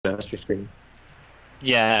your screen.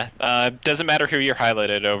 Yeah, doesn't matter who you're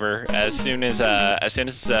highlighted over. As soon as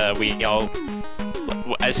we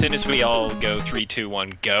all go 3, 2,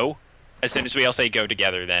 1, go. As soon as we all say go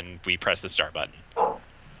together, then we press the start button.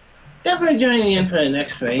 Definitely joining in for the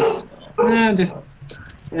next race. No, just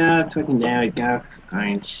it's looking there we go.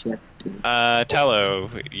 Fine shit. Tello,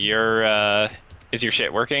 is your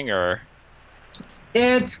shit working or?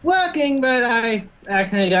 It's working, but I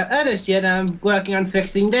actually got other shit. I'm working on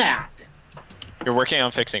fixing that. You're working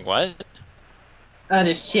on fixing what?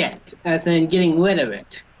 Other shit, as in getting rid of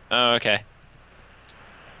it. Oh, okay.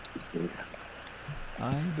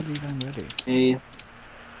 I believe I'm ready. Hey.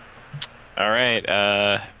 Alright,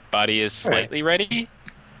 body is slightly ready.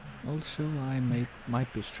 Also, I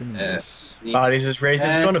might be streaming this. Bodies as raised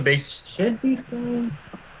as it's gonna be. Should be fine.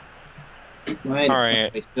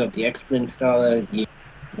 Alright. I still have the extra installer. You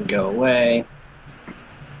can go away.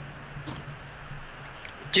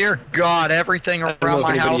 Dear God, everything around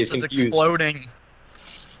my house is exploding.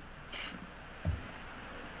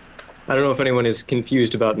 I don't know if anyone is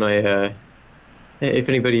confused about my, if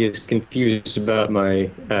anybody is confused about my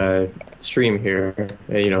stream here,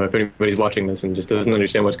 you know, if anybody's watching this and just doesn't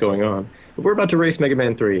understand what's going on. But we're about to race Mega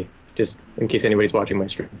Man 3, just in case anybody's watching my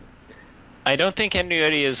stream. I don't think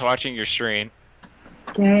anybody is watching your stream.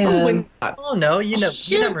 Oh no, you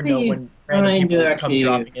never know when random people come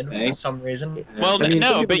dropping in for some reason. Well, I mean,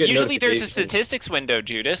 no, but get usually there's a notifications. statistics window,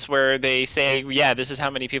 Judas, where they say, yeah, this is how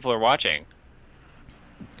many people are watching.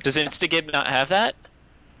 Does Instagib not have that?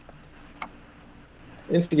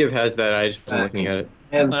 Instagive has that, I just wasn't looking at it.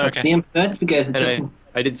 Okay. That's because it doesn't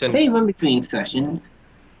I did send... save in between sessions.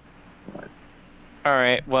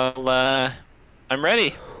 Alright, well, I'm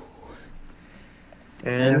ready.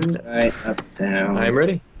 And Right, up, down. I'm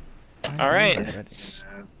ready. Alright.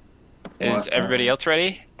 Is everybody else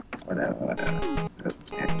ready? Whatever.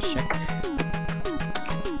 Okay. Check.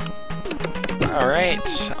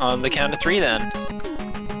 Alright, on the count of 3 then.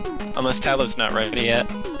 Unless Talos not ready yet.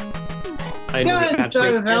 I Go know ahead and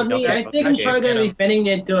start without me. I think I'm probably going to be spending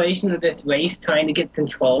the duration of this race trying to get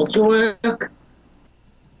controls to work.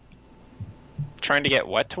 Trying to get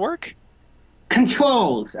what to work?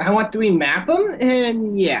 Controls. I want to remap them,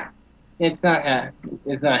 and yeah, it's not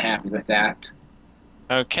happy with that.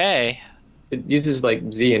 Okay. It uses like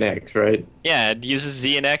Z and X, right? Yeah, it uses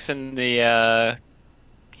Z and X and the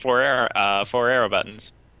 4 arrow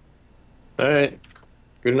buttons. Alright.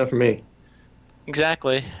 Good enough for me.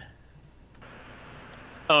 Exactly.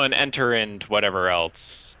 Oh, and enter and whatever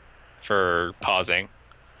else for pausing.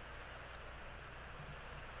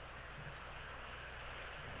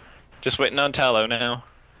 Just waiting on Tallow now.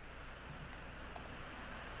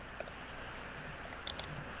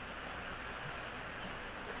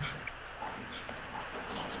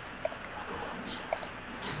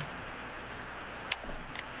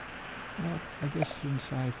 Well, I guess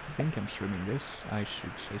since I think I'm streaming this, I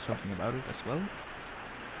should say something about it as well.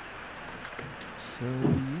 So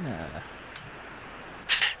yeah.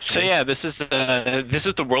 So yeah, this is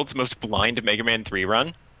the world's most blind Mega Man 3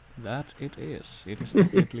 run. That it is. It is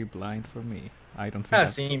definitely blind for me. I don't think I've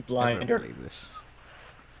I've seen ever blinder. played this.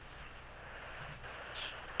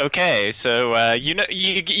 Okay, so you know,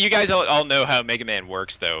 you guys all know how Mega Man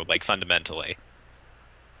works, though, like fundamentally.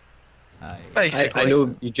 Basically. I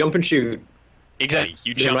know you jump and shoot. Exactly,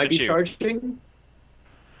 you There jump might and be shoot. charging.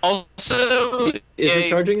 Also, Is it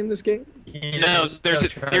charging in this game? no,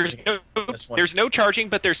 there's no charging,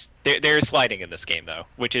 but there's sliding in this game though,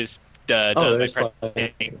 which is done by there's pressing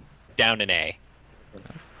sliding. down an A.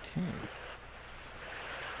 Okay.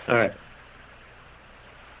 Alright.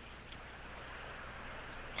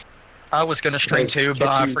 I was gonna stream Nice. too, but Can't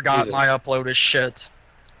I you forgot use it? my upload is shit.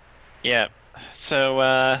 Yeah.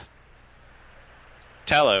 So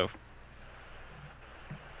Tallow.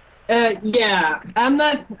 Yeah, I'm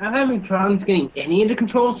having problems getting any of the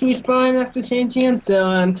controls to respawn after changing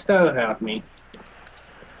them, so start without me.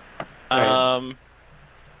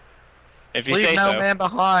 If you Leave say no so. man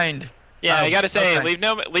behind. Yeah, I gotta say, okay.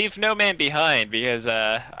 leave no man behind because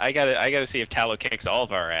I gotta see if Tallow kicks all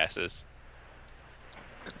of our asses.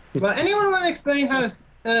 Well, anyone want to explain how to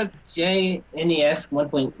set up JNES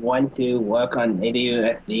 1.1 to work on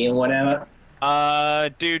ADUSD and whatever?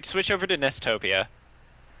 Dude, switch over to Nestopia.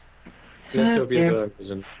 Nestopia's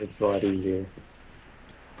it's a lot easier.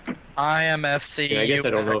 IMFC. Yeah, I guess I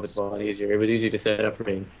don't know if it's a lot easier. It was easy to set up for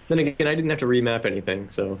me. Then again, I didn't have to remap anything,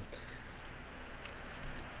 so...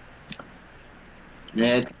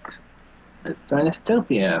 Let's try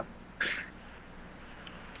Nestopia.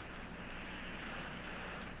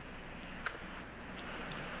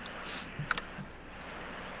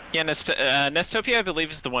 Yeah, Nestopia, I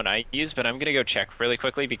believe, is the one I use, but I'm gonna go check really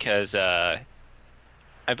quickly because I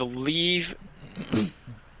believe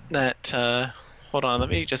that. Hold on, let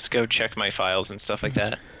me just go check my files and stuff like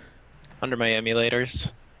that under my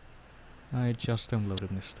emulators. I just downloaded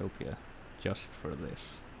Nestopia just for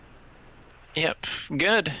this. Yep,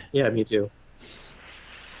 good. Yeah, me too.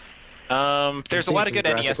 There's a lot of good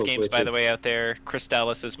NES graphical games, by the glitches. way, out there.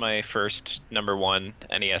 Crystallis is my first #1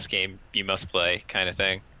 NES game you must play, kind of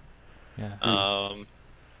thing. Yeah.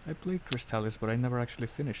 I played Crystallis, but I never actually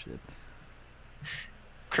finished it.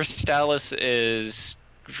 Crystallis is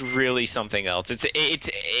really something else.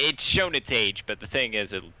 It's shown its age, but the thing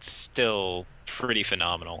is, it's still pretty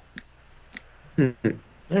phenomenal.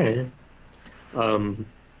 Alright.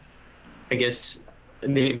 I guess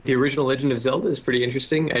the original Legend of Zelda is pretty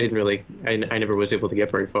interesting. I never was able to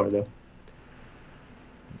get very far though.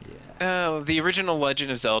 Yeah. Oh, the original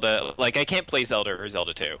Legend of Zelda, like, I can't play Zelda or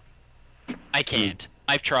Zelda 2. I can't.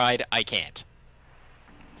 I've tried, I can't.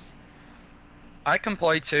 I can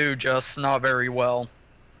play 2, just not very well.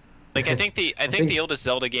 Like, I think the oldest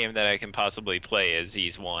Zelda game that I can possibly play is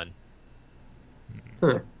Ys 1.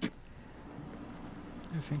 Huh.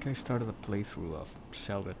 I think I started a playthrough of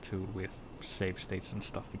Zelda 2 with save states and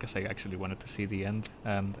stuff because I actually wanted to see the end,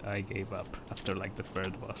 and I gave up after like the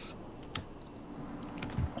third boss.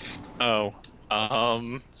 Oh,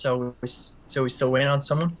 So we still waiting on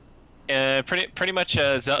someone? pretty much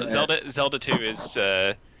Zelda 2 is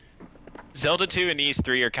Zelda 2 and Ys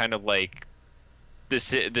 3 are kind of like the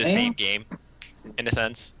same game in a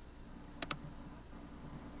sense.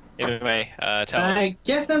 Anyway, tell me. I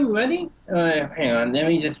guess I'm ready. Hang on, let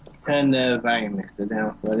me just turn the volume mixer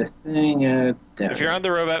down for this thing. If you're on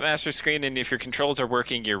the Robot Master screen and if your controls are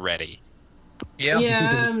working, you're ready. Yeah.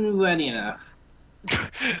 Yeah, I'm ready enough.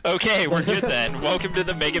 Okay, we're good then. Welcome to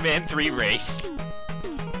the Mega Man 3 race.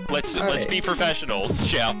 Let's be professionals,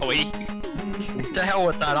 shall we? To hell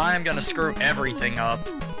with that, I am gonna screw everything up.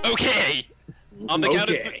 Okay. On the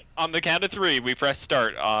count of 3, we press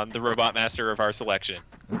start on the Robot Master of our selection.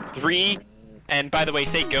 3, and by the way,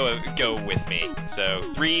 say go with me. So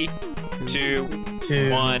 3, 2,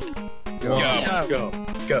 1,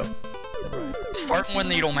 Go. Starting with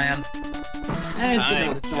Needle Man.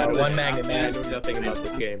 One Mega I Man. know nothing about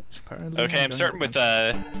this game. Apparently Okay, I'm starting with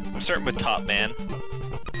Top Man.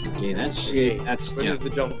 Okay, that's What is the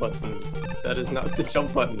jump button? That is not the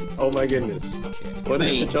jump button. Oh my goodness. What is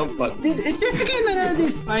Wait. the jump button? Dude, it's just a game that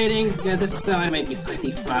there's fighting. Yeah, this I might be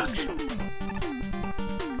slightly fucked.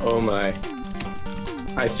 Oh my.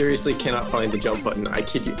 I seriously cannot find the jump button. I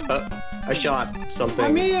kid you. I shot something.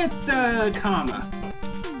 For me, it's comma.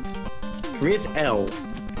 For me, it's L.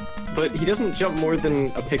 But he doesn't jump more than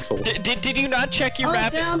a pixel. Did you not check your Oh,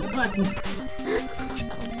 map? down button.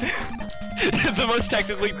 The most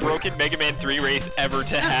technically broken Mega Man 3 race ever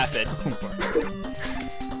to happen.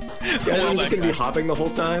 Guys, Well I'm done, just gonna be guys. hopping the whole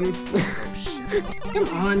time. Come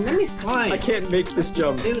on, let me slide. I can't make this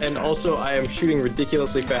jump, and also I am shooting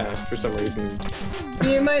ridiculously fast for some reason.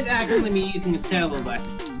 You might actually be using a turbo button.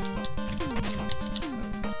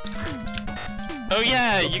 Oh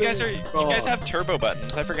yeah, you guys Oh. have turbo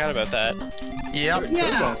buttons. I forgot about that. Yep.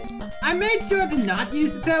 Yeah, I made sure to not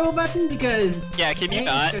use the turbo button because Yeah, can you A,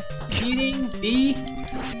 not? it's just cheating. B,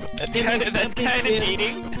 That's It kind makes of jumping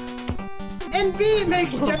cheating. and B, it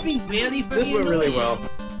makes jumping really This fucking went really annoying. well.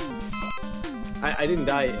 I didn't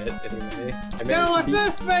die yet, anyway. I So managed if to beat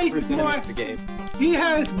this race first is enemy more, of the game. he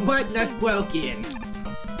has what that's broken.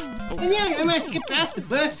 And yeah, I managed to get past the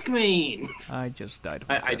first screen. I just died.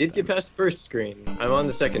 I did get past the first screen. I'm on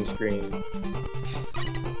the second screen.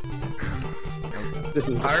 This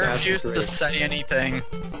is the I fastest refuse to race. say anything.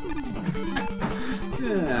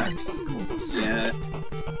 Yeah.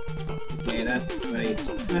 Okay, that's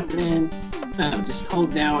right. Nothing. Just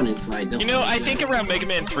hold down and slide. Don't You know, I hold think down. around Mega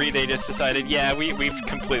Man 3 they just decided, yeah, we've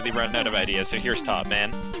completely run out of ideas, so here's Top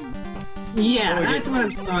Man. Yeah, Oh, that's what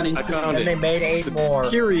I'm starting I to found And it. they made 8 The more.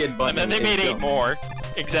 period button. And then they is made 8 jump. more.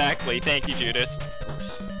 Exactly. Thank you, Judas.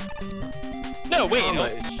 No, wait. Oh No.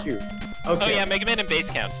 my shoot. Oh Okay. yeah, Mega Man and base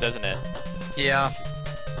counts, doesn't it? Yeah.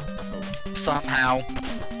 Somehow.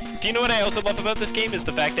 Do you know what I also love about this game is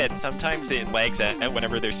the fact that sometimes it lags out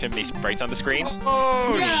whenever there's too many sprites on the screen.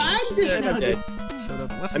 Oh, Yeah, I just Yeah, I'm dead. So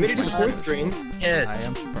that was I made it to the fourth screen. hit. I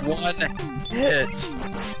am surprised. One hit.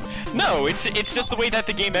 No, it's just the way that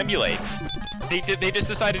the game emulates. They just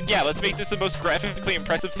decided, yeah, let's make this the most graphically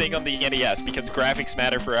impressive thing on the NES because graphics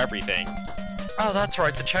matter for everything. Oh, that's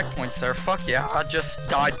right, the checkpoints there. Fuck yeah, I just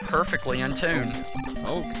died perfectly in tune.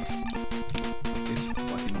 Oh. This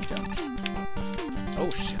fucking jumps. Oh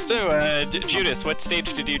shit. So, Judas, what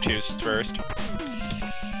stage did you choose first?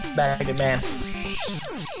 Mega Man.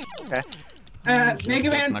 Okay.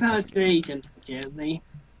 Mega Man sounds strange, unfortunately.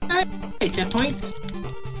 Hey, checkpoint.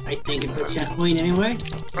 I think it's a checkpoint anyway.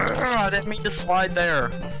 I didn't mean to slide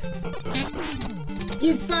there.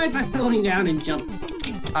 You slide by falling down and jump.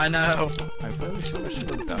 I know. I'm fairly sure I should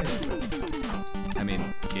have died. I mean,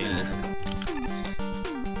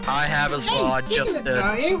 I have as well. I just did.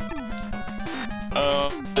 Dying.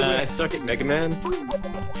 I suck at Mega Man.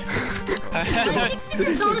 This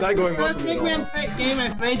is just not going well First for me Mega at all. Man game I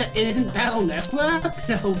played that isn't Battle Network,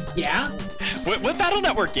 so yeah. What Battle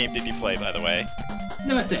Network game did you play, by the way?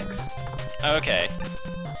 Number 6. Okay.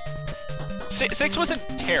 Six wasn't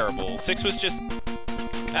terrible. 6 was just...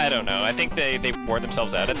 I don't know. I think they wore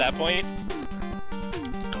themselves out at that point.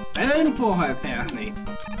 Better than 4, apparently.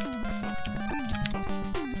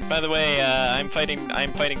 By the way, I'm fighting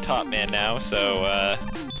Top Man now, so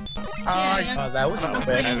that was I'm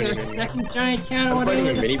quick. fighting the second giant cat or I'm fighting a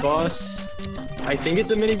whatever. mini boss. I think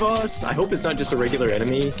it's a mini boss. I hope it's not just a regular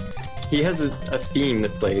enemy. He has a theme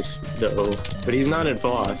that plays though, but he's not a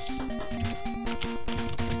boss.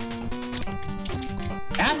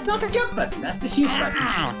 That's not the jump button, that's the shoot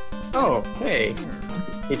button. Oh, hey,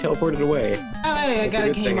 he teleported away. Oh, hey, I That's got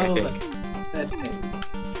a a good game thing, I over. think. That's it.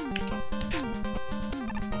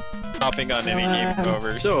 hopping on any game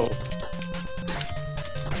over. So,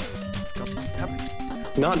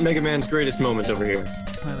 not Mega Man's greatest moment over here.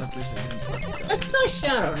 That's no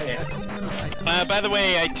shadow here. By the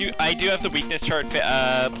way, I do have the weakness chart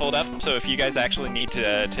pulled up, so if you guys actually need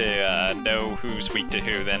to know who's weak to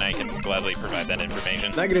who, then I can gladly provide that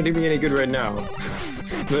information. Not gonna do me any good right now,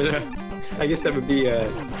 but I guess that would be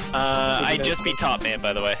I just beat Top Man,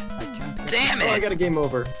 by the way. Damn Oh, I it! got a game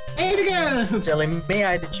over. Way to go! Silly me,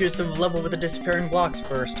 I had to choose the level with the disappearing blocks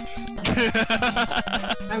first.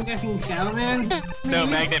 I'm guessing Shadow Man? No,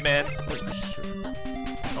 maybe? Magnet Man.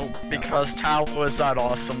 Oh, because Tal was that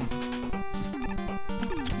awesome.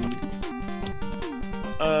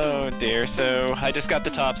 Oh dear, so I just got the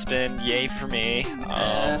top spin. Yay for me.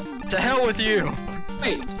 To hell with you!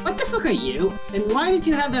 Wait, what the fuck are you? And why did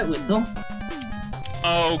you have that whistle?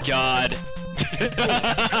 Oh god.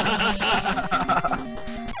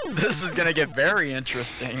 This is gonna get very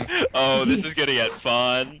interesting. Oh, this is gonna get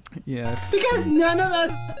fun. Yeah, Because none of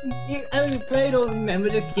us ever played or remember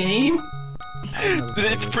this game.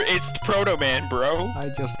 It's Proto Man, bro.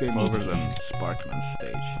 I just came over the Sparkman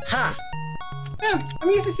stage. Ha! Yeah, I'm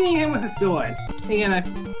used to seeing him with a sword. Again,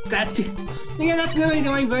 that's literally the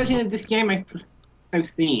only version of this game I've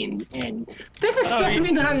seen, and this is Oh,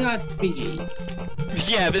 definitely not an RPG.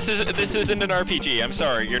 Yeah, this isn't an RPG. I'm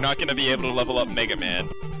sorry, you're not gonna be able to level up Mega Man.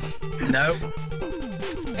 Nope.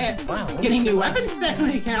 Wow. Getting new weapons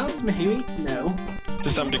definitely counts, maybe. No. To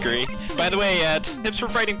some degree. By the way, tips for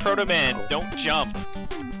fighting Proto Man: don't jump.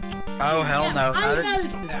 Oh hell Yeah, no. I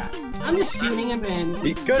noticed that. I'm just shooting him and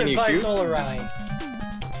Can Good you advice shoot? all around.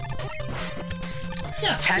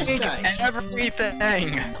 yeah, Tank this guy.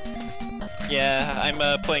 everything! Yeah,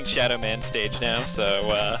 I'm playing Shadow Man stage now, so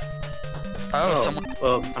Oh, someone.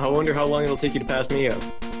 Well, I wonder how long it'll take you to pass me up.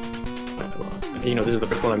 You know, this is the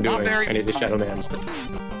first one I'm Not doing. very I need the Shadow Man.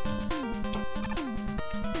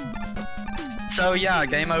 So yeah,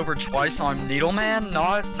 game over twice on Needleman.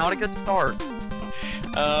 Not a good start.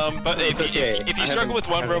 but if It's okay. you I struggle with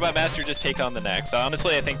one haven't- Robot Master, just take on the next.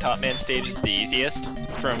 Honestly, I think Top Man stage is the easiest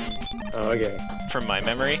Oh, okay. from my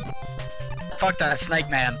memory. Fuck that Snake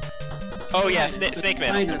Man. Oh yeah, Snake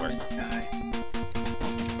Man also works.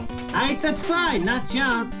 I said slide, not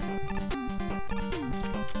jump.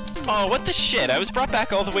 Oh, what the shit? I was brought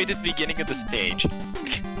back all the way to the beginning of the stage.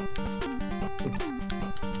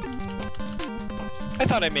 I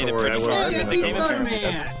thought I made it Don't worry, pretty I will. far. Hey, I I like beat Game of Butter Thrones.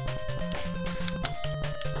 Man.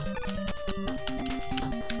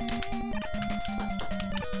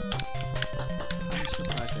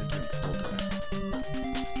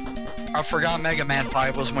 I forgot Mega Man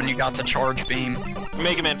 5 was when you got the charge beam.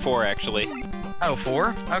 Mega Man 4, actually. Oh,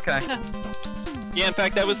 4? Okay. Yeah, in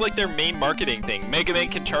fact, that was like their main marketing thing. Mega Man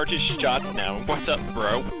can charge his shots now. What's up,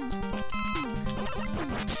 bro?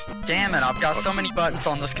 Damn it, I've got so many buttons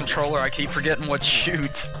on this controller, I keep forgetting what to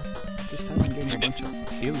shoot. Just haven't gained a bunch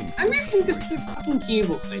of healing. I'm missing this fucking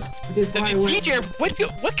keyboard, which is why I went. DJ,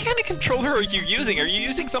 what kind of controller are you using? Are you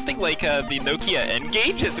using something like the Nokia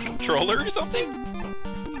N-Gage as a controller or something?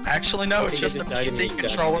 Actually, no, I it's think I just a just died in the PC exact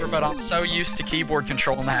controller, same but way. I'm so used to keyboard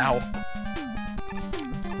control now.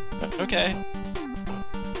 Okay.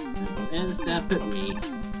 And that put me.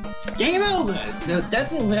 Game over, so it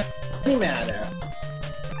doesn't really matter.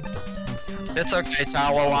 It's okay,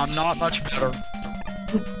 Tallow, I'm not much better.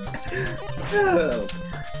 Oh.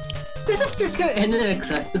 This is just gonna end in a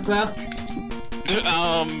clusterfuck.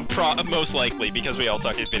 Most likely, because we all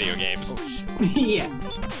suck at video games. Yeah.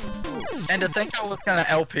 And to think I was gonna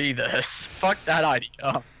LP this. Fuck that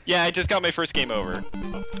idea. Yeah, I just got my first game over.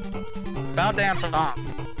 About damn time.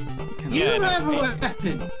 You Yeah, have a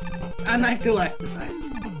weapon. Unlike the Last of Us.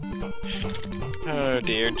 Oh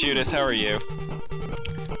dear. Judas, how are you?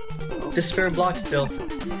 This fair block still.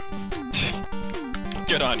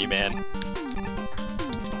 Good on you, man.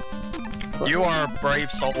 You are a brave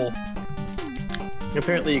soul.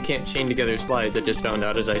 Apparently you can't chain together slides. I just found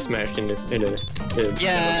out as I smashed into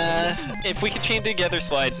Yeah, if we could chain together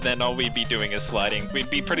slides, then all we'd be doing is sliding. We'd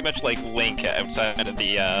be pretty much like Link outside of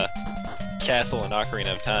the castle in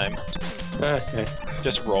Ocarina of Time.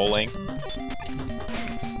 Just rolling.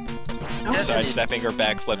 Sidestepping or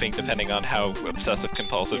backflipping, depending on how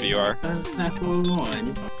obsessive-compulsive you are.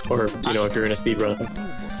 Or, you know, if you're in a speed run.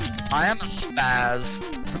 I am a spaz.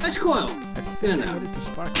 That's cool. Good enough.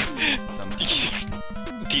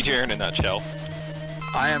 DJ in a nutshell.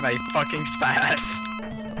 I am a fucking spaz.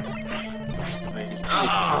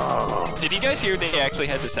 Did you guys hear they actually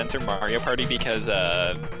had to censor Mario Party because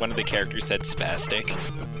one of the characters said spastic?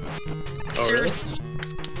 Oh, really? Seriously?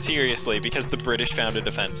 Seriously, because the British found it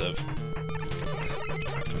offensive.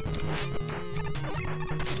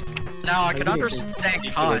 Now I can understand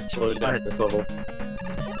cunt, Slowed down but this level.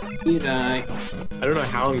 You die. I don't know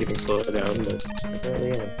how I'm getting slowed down, but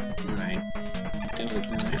apparently I am. Alright.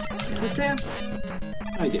 What's that?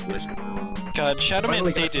 I did wish. God, Shadow Man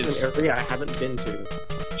Finally stage got to is... an area I haven't been to.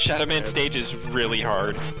 Shadow Man stage is really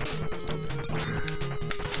hard.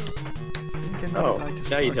 Oh,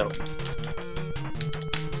 now you tell me.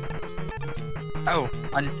 oh,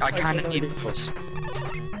 I kinda need those.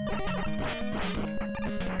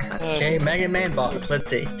 Okay, Mega Man boss, let's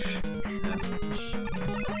see.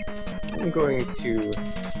 I'm going to...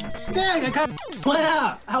 Dang, I got split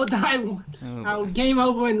up! I'll die. I'll game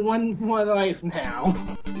over in one more life now.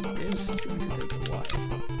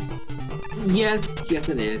 Yes, yes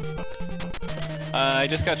it is. I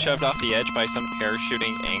just got shoved off the edge by some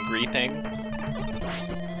parachuting angry thing.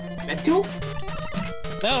 Metal?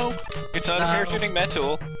 No, it's not a No. parachuting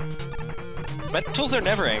Metal. Metals are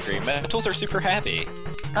never angry. Metals are super happy.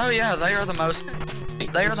 Oh yeah, they are the most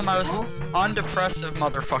undepressive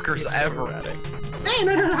motherfuckers ever. Hey,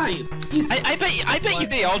 no, I bet you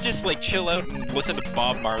they all just like chill out and listen to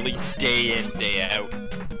Bob Marley day in, day out.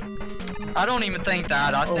 I don't even think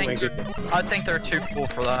that. Oh my goodness. I think they're too cool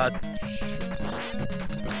for that.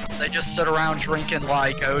 They just sit around drinking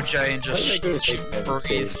like OJ and Why just did I go to shoot Mega Man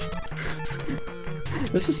breeze.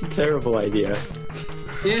 stage? This is a terrible idea.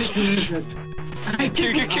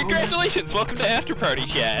 Congratulations! Welcome to After Party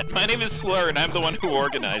Chat. My name is Slur, and I'm the one who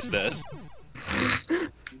organized this.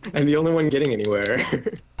 I'm the only one getting anywhere.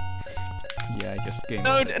 Yeah, I just gained.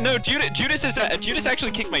 No, Judas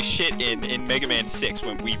actually kicked my shit in Mega Man 6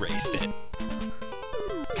 when we raced it.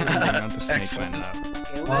 Excellent.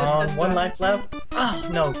 One life left. Oh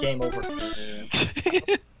no, game over.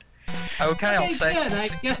 Okay, I'll Okay, say. good. I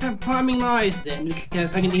guess I'm farming lives then,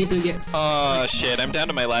 because I can easily get... Oh shit, I'm down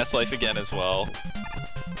to my last life again as well.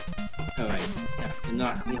 Alright, I'm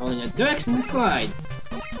not be holding a direction to slide.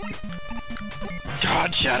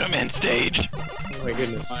 God, Shadow Man stage! Oh my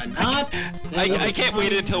goodness. Or not. I can't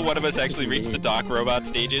wait until one of us actually reach the Doc Robot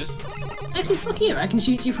stages. Actually, fuck you. I can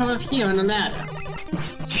shoot you from up here on the ladder.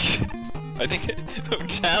 I think...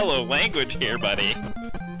 Tallow language here, buddy.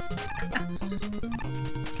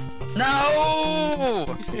 No!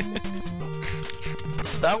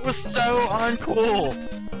 That was so uncool.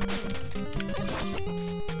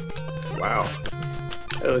 Wow.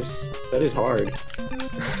 That is hard.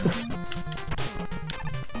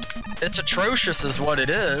 It's atrocious is what it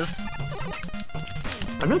is.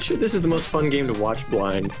 I'm not sure this is the most fun game to watch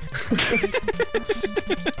blind.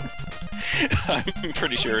 I'm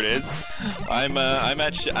pretty sure it is. I'm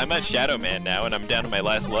at Shadow Man now, and I'm down to my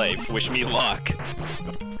last life. Wish me luck.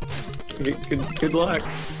 Good luck.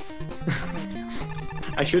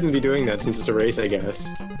 I shouldn't be doing that since it's a race, I guess.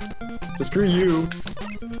 So screw you.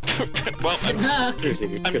 Well,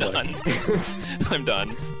 Seriously, I'm good done. luck. I'm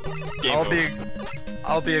done. Game over.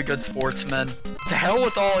 I'll be a good sportsman. To hell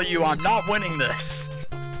with all of you, I'm not winning this.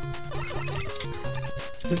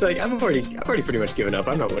 It's like I've already pretty much given up.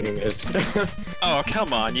 I'm not winning this. Oh,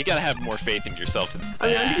 come on. You gotta have more faith in yourself than I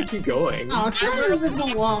mean, I'm that. gonna keep going. Oh, Shadow was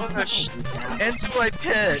the wall. Into a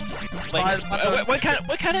pit. Like,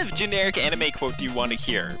 what kind of generic anime quote do you want to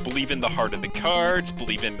hear? Believe in the heart of the cards.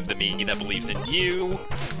 Believe in the me that believes in you.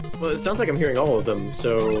 Well, it sounds like I'm hearing all of them.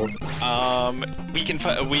 So We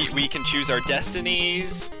can choose our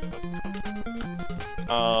destinies.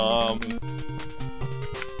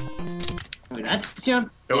 That's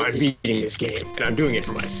jump. No, I'm beating this game, and I'm doing it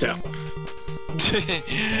for myself.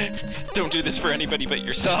 Don't do this for anybody but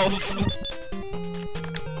yourself.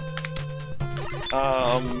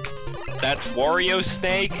 That's Wario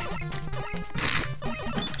Snake.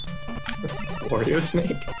 Wario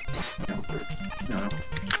Snake? No.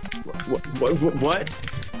 What?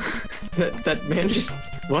 That man just...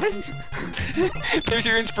 What? There's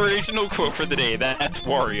your inspirational quote for the day. That's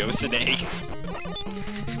Wario Snake.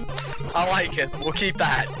 I like it. We'll keep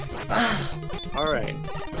that. Alright.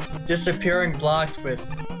 Disappearing blocks with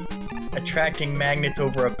attracting magnets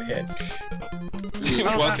over a pitch.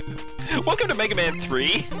 Welcome to Mega Man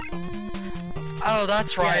 3. Oh,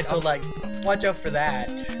 that's right. Yeah, so like, watch out for that.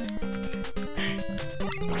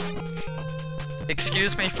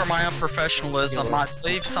 Excuse me for my unprofessionalism. I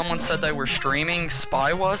believe someone said they were streaming.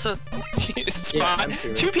 Spy, was it? Spy.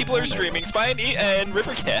 Yeah, Two people are streaming, Spy and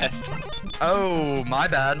Rivercast. Oh, my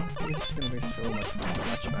bad. This is gonna be so much fun to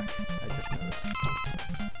watch back. I just know it.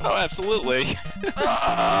 Oh, absolutely.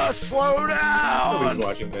 Slow down! Nobody's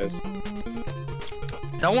watching this.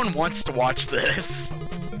 No one wants to watch this.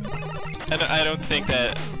 I don't think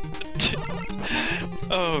that...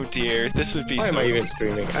 Oh dear, this would be Why so... am I even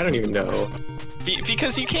streaming? I don't even know.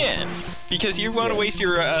 Because you can. Because you want to waste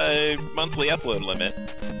your monthly upload limit.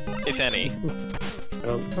 If any. I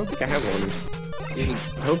don't think I have one. I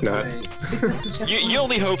hope not. You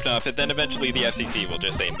only hope not, but then eventually the FCC will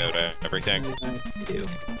just say no to everything.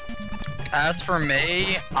 As for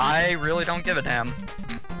me, I really don't give a damn.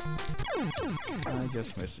 I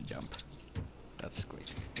just missed a jump. That's great.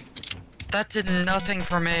 That did nothing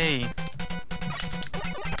for me.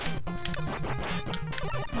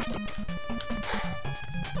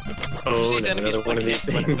 Oh, These no, enemies another one of these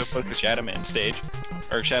the things. Shadow Man stage.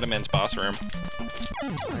 Or Shadow Man's boss room.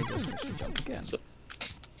 I just missed a jump again.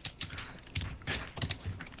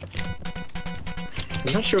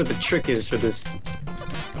 I'm not sure what the trick is for this.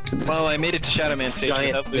 Well, I made it to Shadow Man stage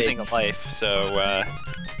Giant without losing a life, so,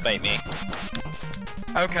 bite me.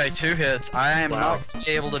 Okay, 2 hits. I am Wow. not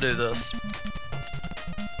able to do this.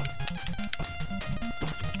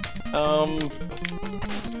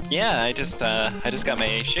 Yeah, I just got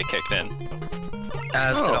my shit kicked in.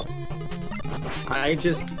 As Oh. I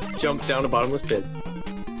just jumped down a bottomless pit.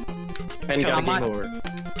 And got a Come on. game over.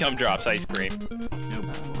 Cum drops ice cream.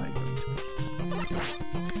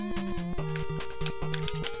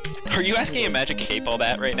 Are you asking a Magic 8-Ball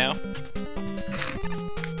that right now?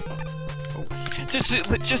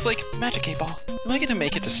 Just like, Magic 8-Ball, am I gonna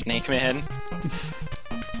make it to Snake Man?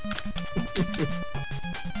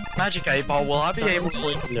 Magic 8-Ball, will I be able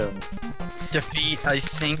to No. defeat a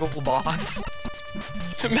single boss?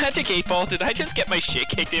 Magic 8-Ball, did I just get my shit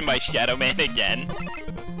kicked in by Shadow Man again?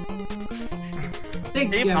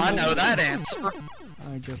 Even I know that answer.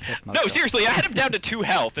 I just got knocked No, out. seriously, I had him down to 2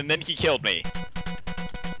 health and then he killed me.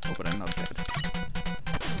 Oh, but I'm not dead.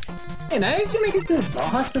 Hey, now did you make it to the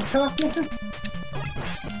boss of Talkman?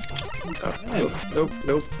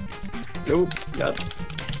 Nope. God.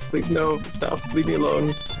 Please no. Stop. Leave me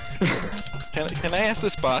alone. Can I ask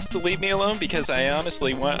this boss to leave me alone? Because I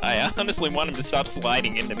honestly want him to stop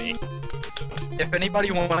sliding into me. If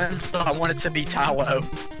anybody wants, I want it to be Tallow.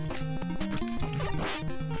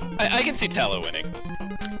 I can see Tallow winning.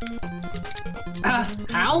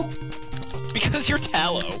 How? Because you're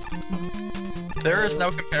Tallow. There is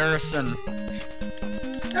no comparison.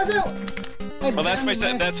 Well, that's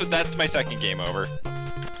my second game over.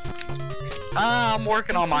 I'm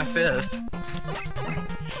working on my 5th.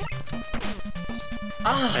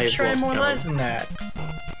 Ah, I'm sure I had more lives than that.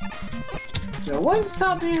 So what's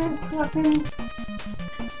stopping fucking?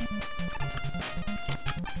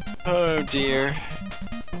 Oh dear.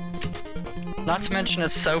 Not to mention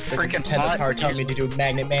it's so The freaking Nintendo hot. power telling me to do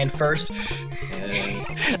Magnet Man first.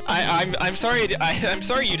 I'm sorry. I'm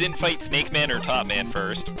sorry you didn't fight Snake Man or Top Man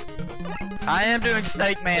first. I am doing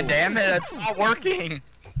Snake Man, damn it, it's not working.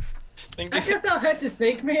 I guess I'll head to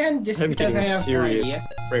Snake Man just I'm because I getting have serious no idea.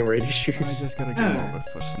 frame rate I issues. just gotta get over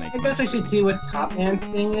for Snake. I guess I should see what Top Man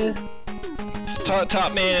thing is.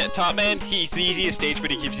 Top Man, he's the easiest stage,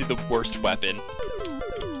 but he gives you the worst weapon.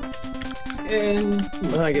 And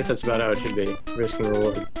Well, I guess that's about how it should be. Risk and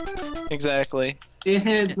reward. Exactly. isn't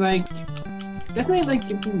it like definitely like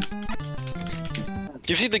you can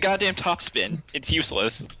Gives you the goddamn top spin. It's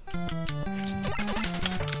useless.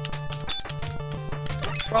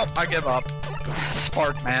 Well, I give up.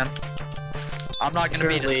 Spark, man. I'm not gonna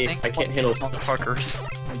beat a Apparently, single I can't one handle- of these motherfuckers.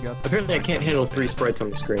 I got Apparently I can't handle 3 sprites on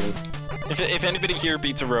the screen. If anybody here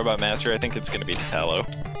beats a Robot Master, I think it's gonna be Tallow.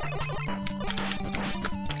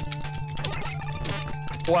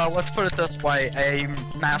 Well, let's put it this way, a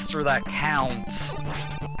master that counts.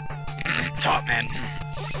 Top man.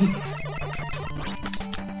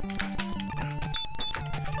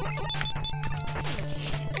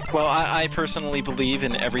 Well, I personally believe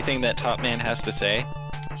in everything that Top Man has to say.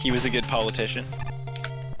 He was a good politician.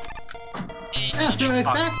 Yeah, so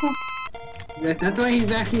exactly. That's why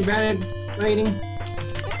he's actually bad at writing.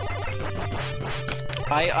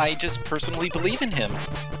 I just personally believe in him.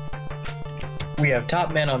 We have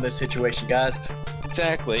top men on this situation, guys.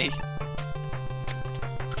 Exactly.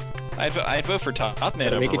 I'd vote for Top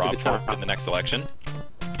Man over Rob Ford in the next election.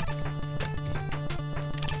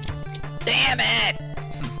 Damn it!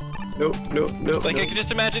 Nope. Like, I can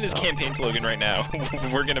just imagine his campaign slogan right now.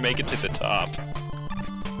 We're gonna make it to the top.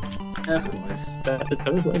 Of course.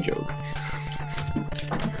 That was my joke.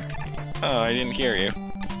 Oh, I didn't hear you.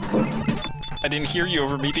 I didn't hear you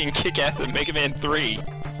over me being kick-ass at Mega Man 3.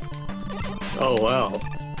 Oh, wow.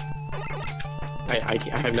 I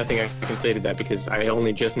have nothing I can say to that because I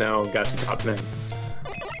only just now got to Top Man.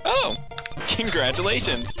 Oh!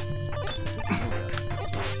 Congratulations!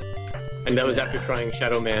 And that was after trying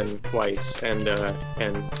Shadow Man twice and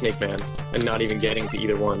Snake Man, and not even getting to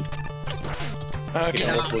either one. Okay.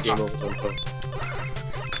 Multiple game overs on foot.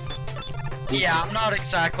 Yeah, I'm not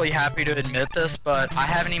exactly happy to admit this, but I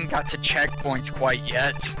haven't even got to checkpoints quite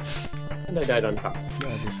yet. And I died on top. Yeah,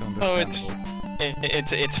 it is Oh, understandable.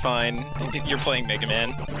 it's fine. You're playing Mega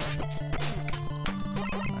Man. I'm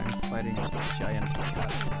fighting a giant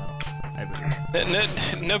cat now. I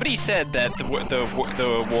believe. Nobody said that the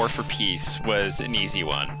War for Peace was an easy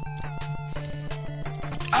one.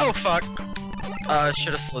 Oh fuck.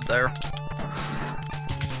 Should have slid there.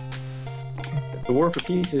 If the War for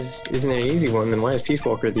Peace isn't an easy one, then why is Peace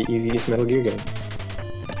Walker the easiest Metal Gear game?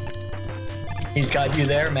 He's got you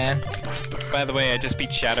there, man. By the way, I just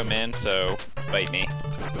beat Shadow Man, so bite me.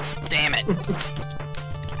 Damn it.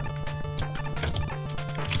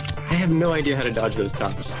 I have no idea how to dodge those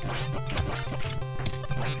tops.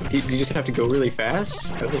 Do you just have to go really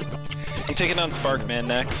fast? I'm taking on Sparkman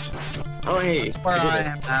next. Oh hey, That's where I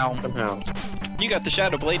am now. somehow. You got the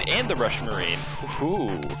Shadow Blade and the Rush Marine.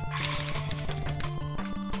 Ooh.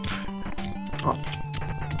 Oh.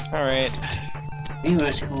 Alright.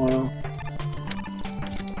 English, cool.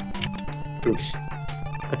 Oops.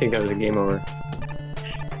 I think that was a game over.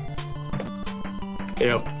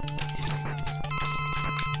 Yep.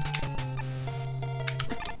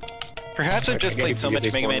 Perhaps I've just I played get so to much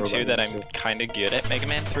get Mega Man these 2 one that I'm robots, kinda good at Mega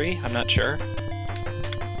Man 3. I'm not sure.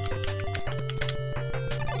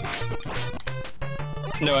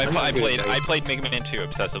 No, I played Mega Man 2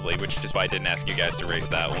 obsessively, which is why I didn't ask you guys to raise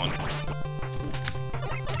that one.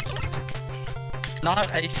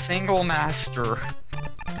 Not a single master.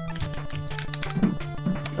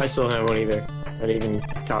 I still don't have one either. Not even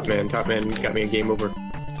Top Man. Top Man got me a game over.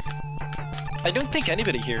 I don't think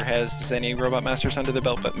anybody here has any Robot Masters under the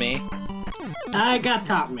belt but me. I got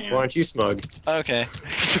Top Man. Why aren't you smug? Okay.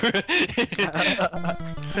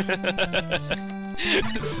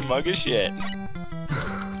 Smug as shit.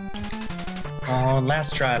 Oh,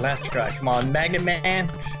 last try. Come on, Magnet Man.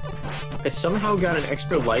 I somehow got an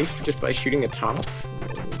extra life just by shooting a top.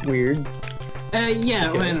 Weird.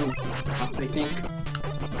 Yeah, Okay. random. I think.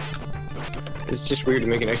 It's just weird to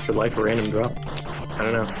make an extra life a random drop. I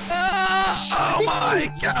don't know. Oh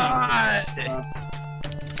my god!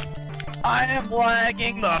 I am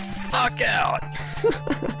lagging the fuck out.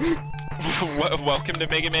 Welcome to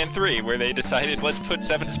Mega Man 3, where they decided let's put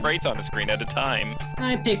 7 sprites on the screen at a time.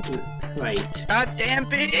 I picked it right. Goddamn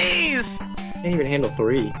bees! Can't even handle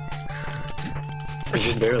 3.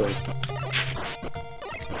 Just barely.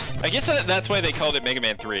 I guess that's why they called it Mega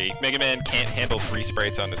Man 3. Mega Man can't handle 3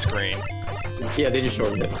 sprites on the screen. Yeah, they just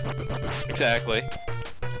shortened it. Exactly.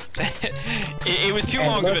 it was too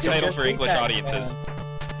long of a title for English audiences.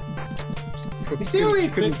 You still really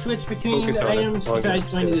could switch between Focus the on it. items besides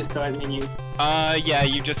going to the start menu. Yeah,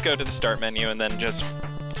 you just go to the start menu and then just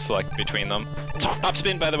select between them. Top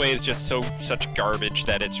spin, by the way, is just such garbage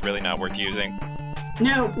that it's really not worth using.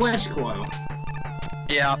 No, West Coil.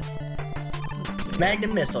 Yeah.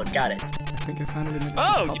 Magnum Missile, got it. I think I found it in the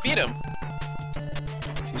Oh, you beat him!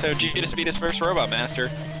 So Judas beat his first Robot Master.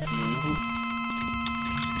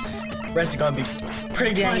 Rest is gonna be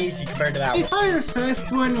pretty dang easy compared to that Is one. I the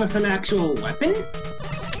first one with an actual weapon?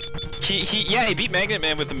 Yeah, he beat Magnet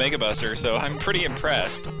Man with the Mega Buster, so I'm pretty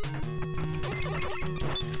impressed.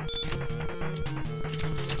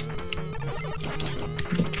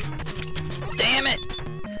 Damn it!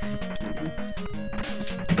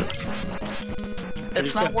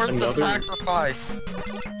 It's not got worth the another- sacrifice.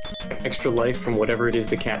 Extra life from whatever it is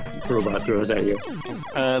the cat robot throws at you.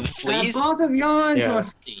 The fleas? Balls of yarns Yeah.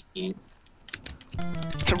 or fleas?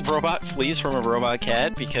 The robot flees from a robot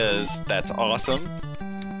cat because that's awesome.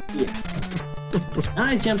 Yeah.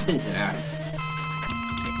 I jumped into that.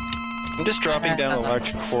 I'm just dropping down a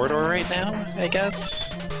large corridor right now, I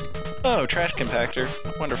guess. Oh, trash compactor.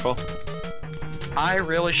 Wonderful. I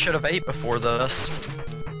really should have ate before this.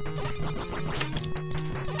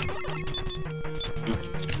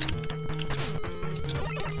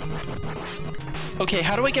 Okay,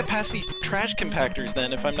 how do I get past these trash compactors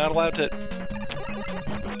then if I'm not allowed to...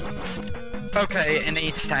 Okay, an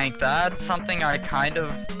E-tank, that's something I kind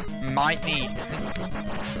of might need.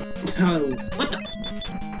 Oh, what the?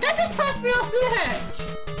 That just passed me off the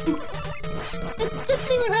edge! It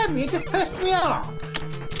didn't even hurt me, it just passed me off!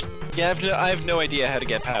 Yeah, I have no idea how to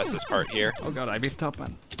get past this part here. Oh god, I beat Top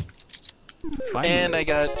Man. And I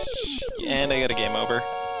got a game over.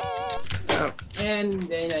 Oh, and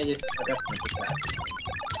then I just got up with that.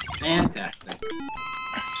 Fantastic.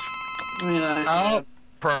 Oh,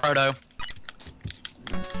 Proto.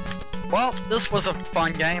 Well, this was a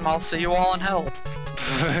fun game. I'll see you all in hell.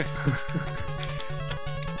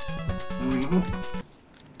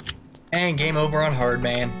 And game over on hard,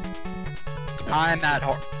 man. I'm at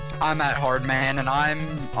hard, man, and I'm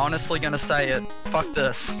honestly gonna say it. Fuck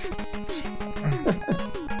this.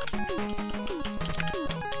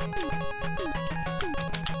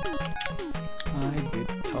 I beat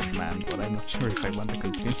Top Man, but I'm not sure if I want to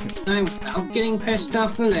continue. I'm out getting pushed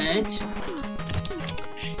off the ledge.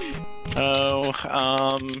 Oh,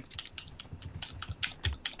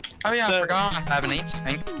 Oh yeah, I So- forgot I have an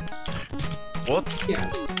E-tank. Whoops. Yeah,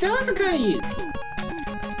 those are kind of useful.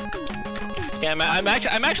 yeah,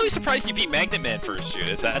 I'm actually surprised you beat Magnet Man first,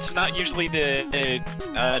 Judas. That's not usually the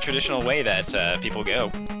traditional way that people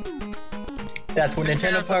go. That's what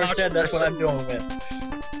Nintendo Power said, that's what I'm doing with.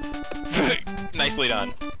 Nicely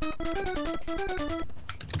done.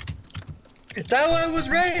 It's how I was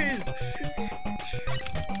raised!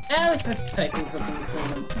 That was just technical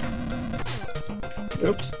component.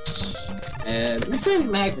 Oops. This is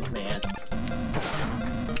Magnet Man.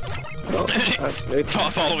 Oh,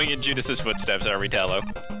 Following in Judas's footsteps, are we, Tallow?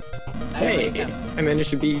 hey, I managed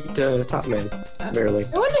to beat Top Man, barely.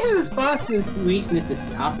 I wonder whose boss's weakness is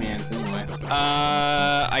Top Man's anyway.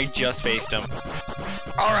 I just faced him.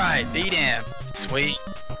 Alright, beat him. Sweet.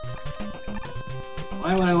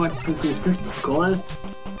 Why would I want something simple?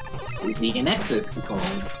 Because the Nexus control.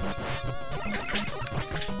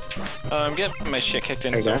 I'm getting my shit kicked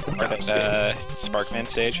in There so you go. far that Sparkman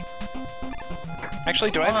stage.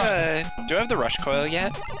 Actually, do I have the rush coil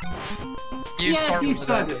yet? You Yes, start you with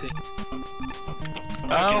started that. it.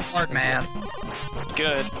 Oh, Okay. hard man.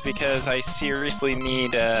 Good, because I seriously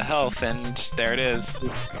need health, and there it is.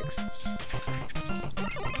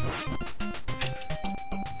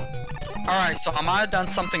 Alright, so I might have done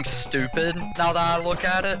something stupid now that I look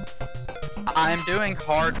at it. I'm doing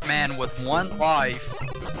hard man with 1 life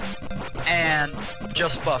and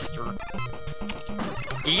just Buster.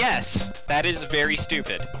 Yes, that is very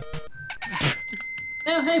stupid.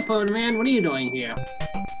 Oh, hey, Photo Man, what are you doing here?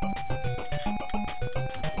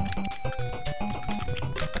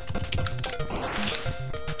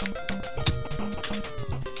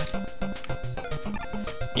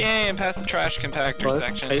 Yay, I'm past the trash compactor Well,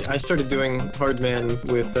 section. I started doing Hard Man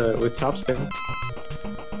with Topspin.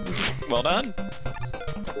 Well done.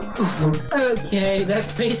 Okay,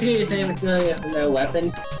 that's basically the same as no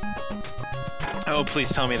weapon. Oh,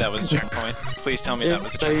 please tell me that was a checkpoint. Please tell me that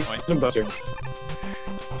was a checkpoint. A buster.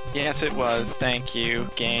 Yes, it was. Thank you,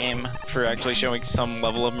 game, for actually showing some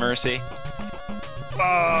level of mercy.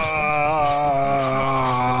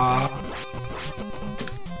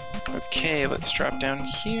 Okay, let's drop down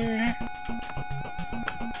here.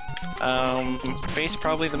 Face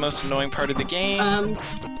probably the most annoying part of the game.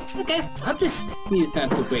 Okay, I'll just use that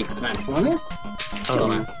to break platforming.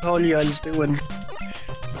 Sure. All you guys doing?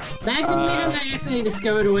 Back in the end, I actually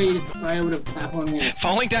discovered a way to fly over the platforming.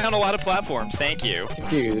 Falling down a lot of platforms, thank you.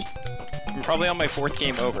 Confused. I'm probably on my 4th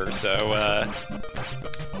game over, so,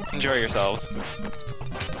 enjoy yourselves.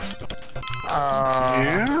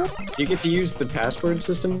 Do you get to use the password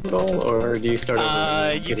system at all, or do you start over?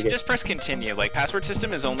 and You get can just press continue. Like, password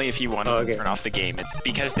system is only if you want to Oh, okay. turn off the game. It's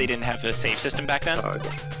because they didn't have a save system back then. Oh, okay.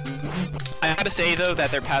 I gotta say, though,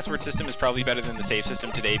 that their password system is probably better than the save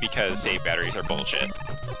system today because save batteries are bullshit.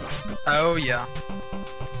 Oh yeah.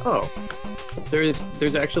 Oh, there's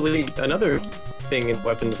actually another thing in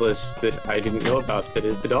weapons list that I didn't know about. That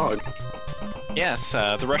is the dog. Yes,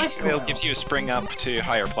 the rush Rush coil coil. gives you a spring up to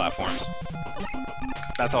higher platforms.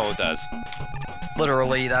 That's all it does.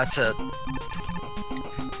 Literally, that's it.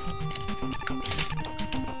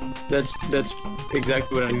 That's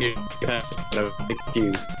exactly what I needed to happen. I was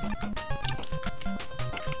confused.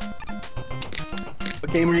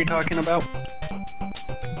 What game are you talking about?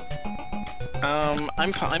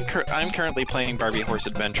 I'm currently playing Barbie Horse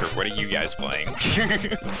Adventure. What are you guys playing?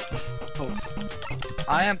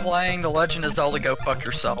 I am playing The Legend of Zelda Go Fuck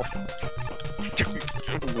Yourself.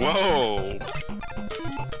 Whoa!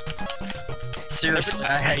 Seriously,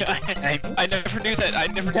 I hate this game. I never knew that. I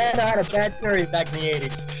never. Dad had a bad period back in the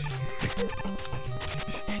 80s.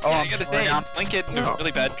 Oh, Yeah, I I'm gotta sorry, say, I'm I'm getting a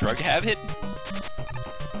really bad drug habit.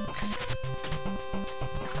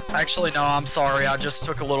 Actually, no, I'm sorry. I just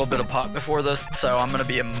took a little bit of pot before this, so I'm gonna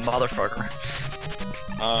be a motherfucker.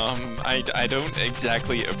 I don't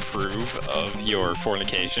exactly approve of your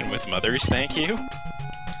fornication with mothers, thank you.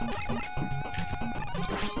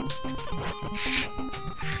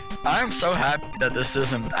 I'm so happy that this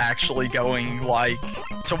isn't actually going, like,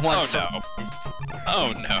 to one Oh, no.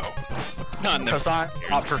 Oh no. Not in the because I'm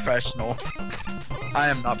not professional. I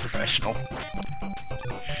am not professional.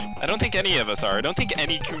 I don't think any of us are. I don't think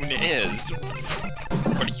any coon is.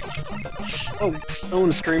 What are you? Oh,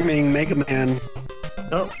 someone's streaming Mega Man.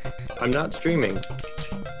 No, I'm not streaming.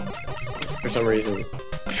 For some reason.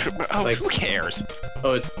 Oh, Like- who cares?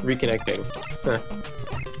 Oh, it's reconnecting. Huh.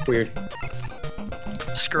 Weird.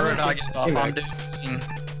 Screw it, I give up. Hey, I'm Mac. doing.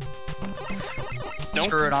 Don't-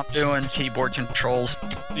 Screw it, I'm doing keyboard controls.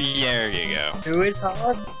 There you go. Who is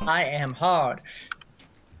hard? I am hard.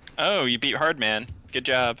 Oh, you beat Hard Man. Good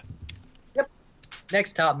job.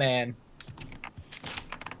 Next top man.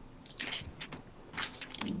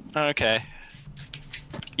 Okay.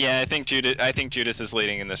 Yeah, I think Judas is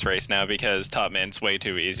leading in this race now because Top Man's way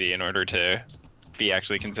too easy in order to be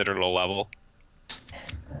actually considered a level.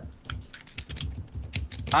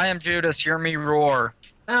 I am Judas, hear me roar.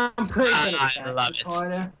 I'm pretty good I at love that, it.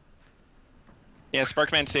 Carter. Yeah,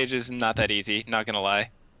 Sparkman stage is not that easy, not gonna lie.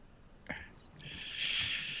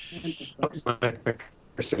 Is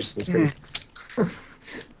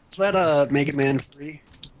that Mega Man 3?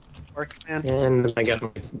 Spark Man? And I got my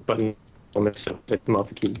button all mixed up. I come off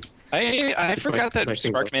the key. I forgot that my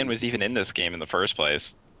single- Sparkman was even in this game in the first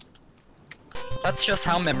place. That's just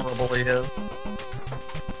how memorable he is.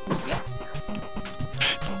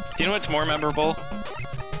 Do you know what's more memorable?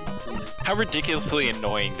 How ridiculously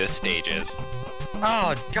annoying this stage is.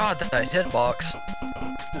 Oh god, that hitbox.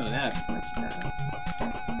 Oh, that's much better.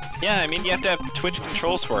 Yeah, I mean, you have to have Twitch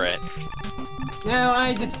controls for it. No,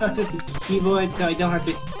 I just stuck with the keyboard so I don't have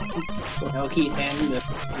to keep handing the.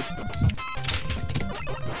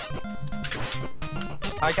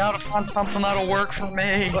 I gotta find something that'll work for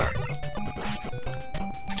me.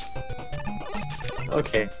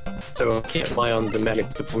 Okay, so I can't rely on the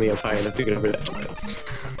magnets to pull me up high enough to get over that.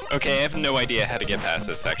 Okay, I have no idea how to get past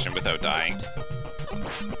this section without dying.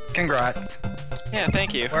 Congrats. Yeah,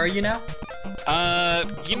 thank you. Where are you now?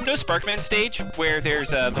 You know Sparkman stage, where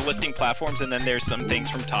there's the lifting platforms and then there's some things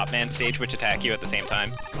from Top Man stage which attack you at the same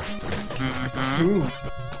time? Mm-hmm.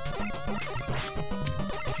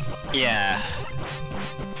 Ooh. Yeah.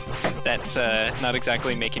 That's, not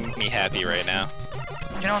exactly making me happy right now.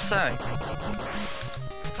 You know, say.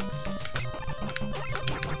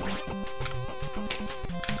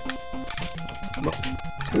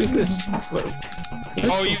 Who's this? What?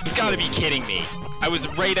 Oh, you've gotta be kidding me. I was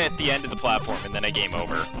right at the end of the platform and then I game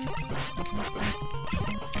over.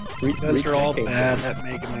 You guys are all Reconnecting. bad at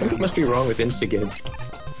Mega What Man. must be wrong with Instagame?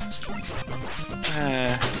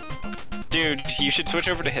 Dude, you should switch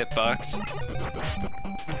over to Hitbox.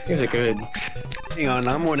 You guys are good. Hang on,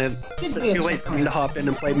 I'm gonna. Is it too late for me to hop in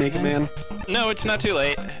and play Mega Man? No, it's not too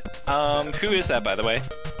late. Who is that, by the way?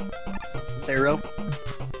 Zero.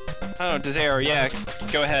 Oh, Desero, yeah.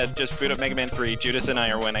 Go ahead, just boot up Mega Man 3. Judas and I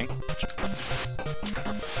are winning.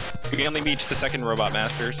 We only beat the second Robot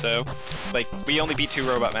Master, so... Like, we only beat 2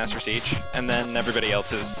 Robot Masters each, and then everybody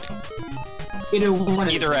else is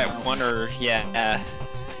either at 1 or... Yeah,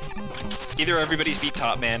 either everybody's beat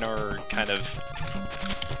Top Man or kind of...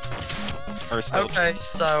 Or still... Okay,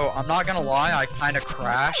 so I'm not gonna lie, I kinda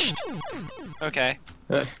crashed. Okay.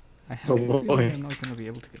 I have Oh, a feeling boy. I'm not gonna be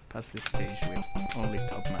able to get past this stage with only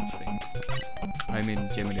Top Man's thing. I mean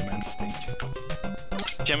Gemini Man's stage.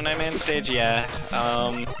 Gemini Man stage, yeah.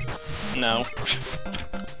 No.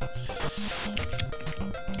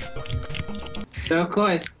 So of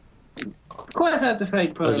course I have to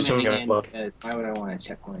fight Pro just showing Man our again luck. because why would I want a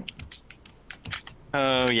checkpoint?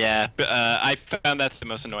 Oh, yeah. But, I found that's the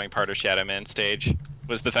most annoying part of Shadow Man stage,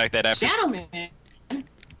 was the fact that after... Shadow Man?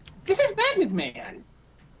 This is Magnet Man!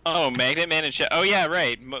 Oh, Magnet Man and oh yeah,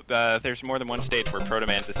 right. There's more than one stage where Proto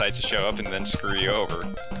Man decides to show up and then screw you over.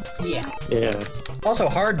 Yeah. Yeah. Also,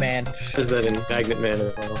 Hard Man. Is that in Magnet Man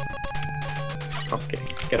as well? Okay,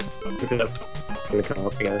 gotta look it up in the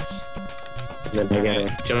co-op, I guess. And then I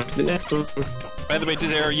gotta jump to the next one. By the way,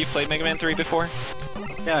 Dizero, you played Mega Man 3 before?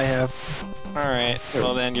 Yeah, I have. Alright,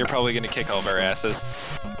 well then you're probably gonna kick all of our asses.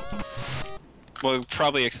 Well,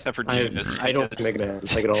 probably except for Judas. I don't play Mega Man,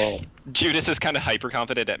 like at all. Judas is kind of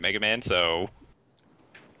hyper-confident at Mega Man, so...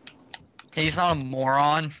 He's not a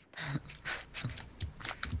moron.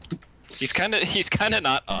 He's kind of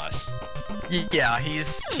not us. Yeah,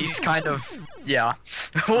 he's kind of, yeah.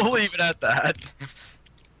 We'll leave it at that.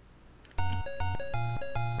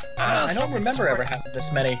 I don't remember ever having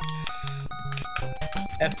this many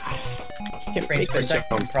frames per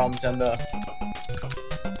second problems in the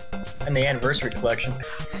anniversary collection.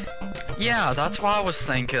 Yeah, that's what I was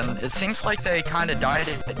thinking. It seems like they kind of died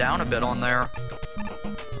it down a bit on there.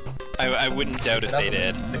 I wouldn't doubt if they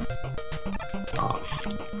did.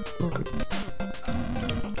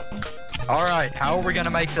 Alright, how are we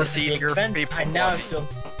gonna make this easier for people? I now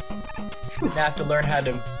have to learn how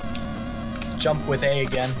to jump with A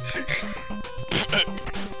again.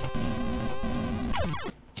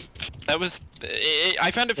 That was...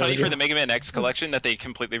 I found it funny for the Mega Man X collection that they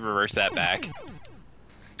completely reversed that back.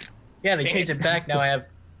 Yeah, they changed it back, now I have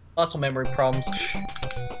muscle memory problems.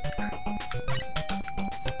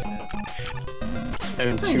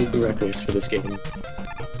 I'm too reckless for this game.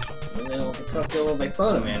 And then we'll be fucked over by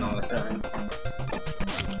Proto Man all the time.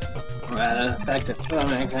 The fact that Proto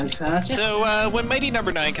Man comes fast. So, when Mighty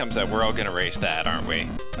Number 9 comes out, we're all gonna race that, aren't we?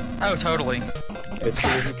 Oh, totally. As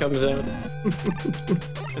soon as it comes out.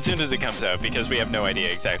 As soon as it comes out, because we have no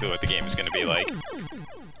idea exactly what the game is gonna be like.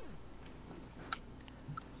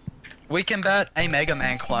 We can bet a Mega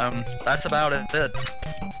Man clone. That's about it.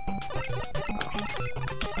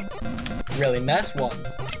 Really nice one.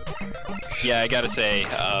 Yeah, I gotta say,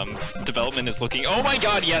 development is looking... Oh my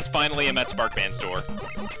god, yes, finally I'm at Sparkman's door.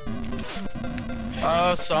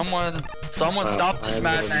 Oh, someone stop this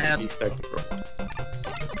madman.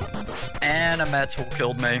 And a Metal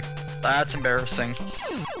killed me. That's embarrassing.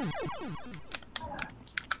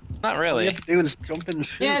 Not All really. you have to do is jump and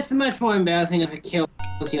shoot. Yeah, it's much more embarrassing if it kills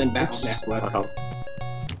you in battle network. Wow.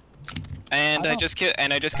 And I just killed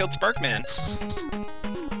Sparkman.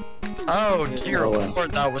 Oh dear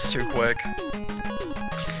lord, that was too quick.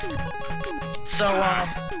 So,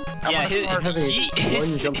 yeah,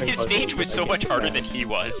 his jumping stage was so much harder than he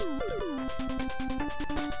was.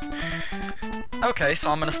 okay,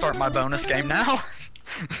 so I'm gonna start my bonus game now.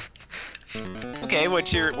 Okay,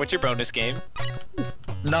 what's your bonus game?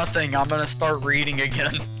 Nothing, I'm gonna start reading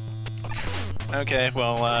again. Okay,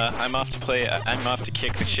 well, I'm off to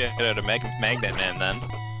kick the shit out of Magnet Man then.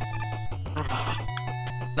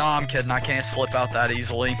 No, I'm kidding, I can't slip out that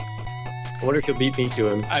easily. I wonder if you'll beat me to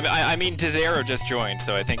him. I mean, Dizero just joined,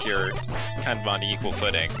 so I think you're kind of on equal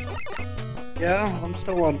footing. Yeah, I'm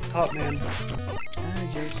still on top, man. I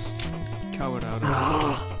just cowered out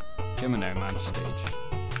of Gemini Man stage.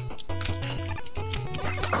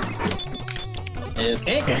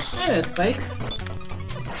 Okay, Yes. that spikes.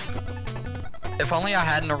 If only I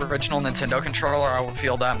had an original Nintendo controller, I would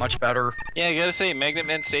feel that much better. Yeah, I gotta say, Magnet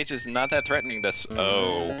Man stage is not that threatening this.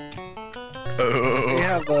 Oh. We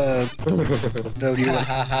have the US.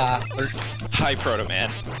 Hi, Proto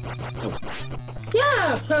Man.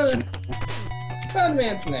 Yeah, Proto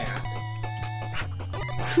Man's an ass.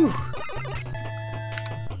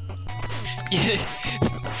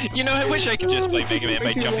 You know, I wish I could just play Mega Man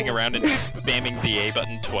by jumping around and spamming the A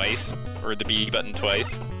button twice, or the B button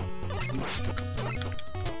twice.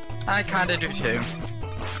 I kinda do too.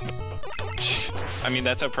 I mean,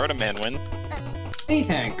 that's how Proto Man wins.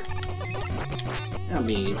 A-Tank. That'll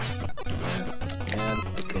be...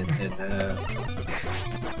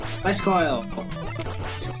 Ice Coil.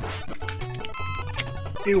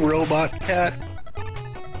 You robot cat.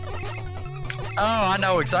 Oh, I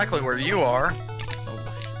know exactly where you are.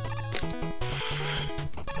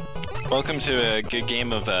 Welcome to a good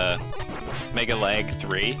game of Mega Lag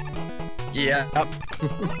 3. Yeah.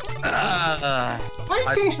 I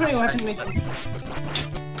finished my watching me.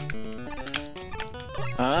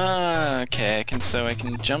 Ah, okay. I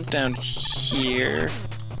can jump down here.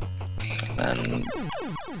 And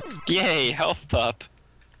yay, health up.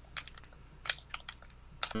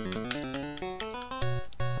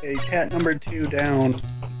 Okay, cat number 2 down.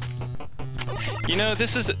 You know,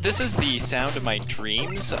 this is the sound of my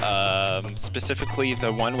dreams. Specifically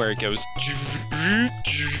the one where it goes.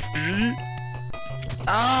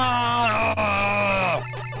 Ah!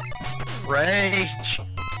 Rage.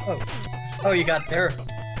 Oh, you got there.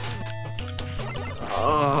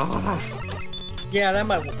 Yeah,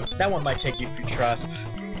 that one might take you a few tries.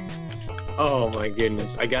 Oh my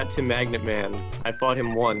goodness. I got to Magnet Man. I fought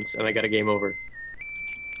him once and I got a game over.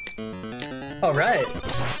 Alright.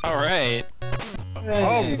 Alright.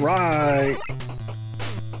 Alright.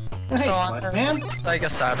 Hey, So what, I'm man? Sega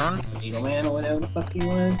Saturn. Eagle Man or whatever the fuck he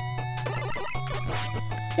was.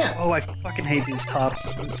 Yeah. Oh, I fucking hate these tops.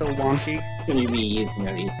 It's so wonky. Can you be using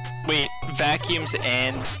these? Wait, vacuums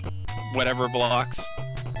and whatever blocks?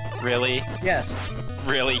 Really? Yes.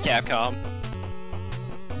 Really, Capcom?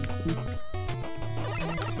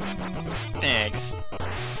 Thanks.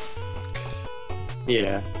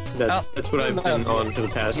 Yeah, that's what I've been on for the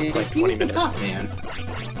past like 20 minutes. Tough, man.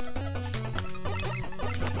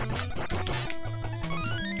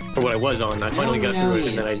 Or what I was on. I finally got through it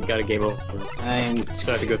and then I got a game over. So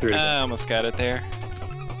I had to go through it. I almost got it there.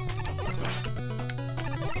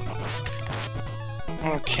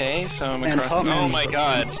 Okay, so I'm And across. Oh Hotman's- my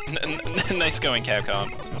god! Nice going,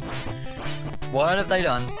 Capcom. What have they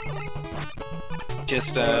done?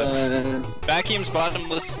 Just vacuums,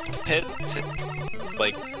 bottomless pits,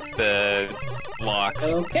 like the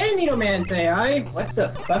blocks. Okay, Needle Man AI. What the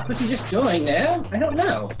fuck was he just doing there? I don't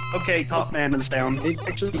know. Okay, Top Man is down. They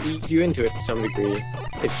actually ease you into it to some degree.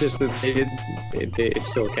 It's just that it's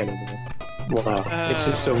still kind of wow. It's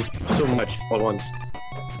just so much all at once.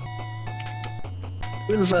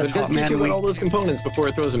 Who's But it Top does teach Man you about weak? all those components before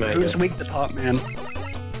it throws them at you. Who's weak to Top Man?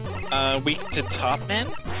 Weak to Top Man?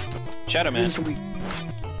 Shadow Man. Who's weak?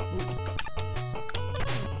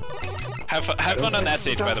 Have fun on that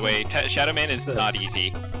stage, by the way. Shadow Man is not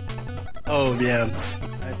easy. Oh, yeah.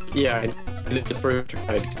 Yeah, I did the first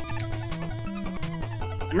tried.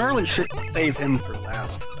 I normally should save him for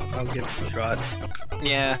last. I'll give it a shot.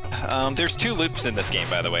 Yeah, there's 2 loops in this game,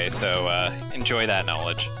 by the way, so enjoy that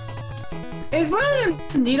knowledge. Is one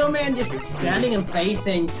of them Needle Man just standing in place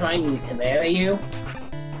and trying to marry you?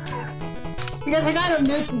 Because I got him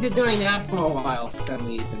used to doing that for a while for some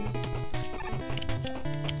reason.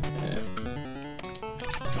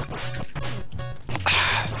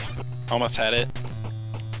 Almost had it.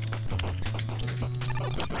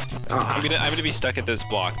 I'm gonna be stuck at this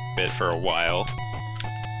block bit for a while.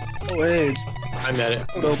 Oh, wait. I'm at it.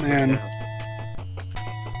 Oh, man.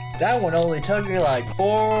 That one only took me like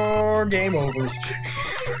 4 game overs.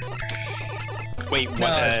 Wait, what?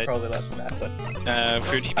 No, it's probably less than that, but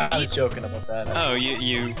Who'd you I was beat? joking about that. Oh,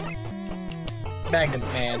 you. Magnet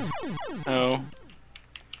Man. Oh.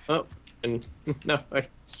 Oh, and no, my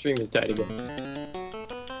stream is died again.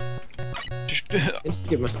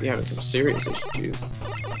 Instagram must be having some serious issues.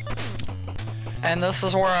 And this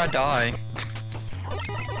is where I die.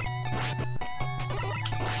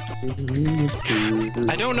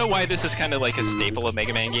 I don't know why this is kind of like a staple of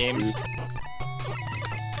Mega Man games.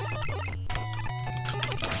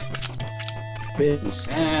 Okay,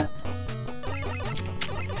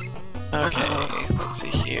 let's see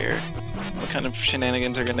here. What kind of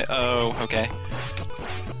shenanigans are gonna... Oh, okay.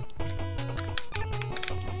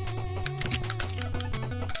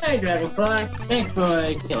 Hey, Dragonfly. Thanks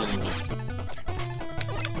for killing me.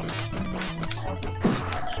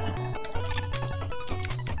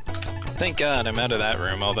 Thank God I'm out of that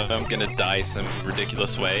room, although I'm gonna die some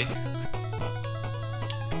ridiculous way.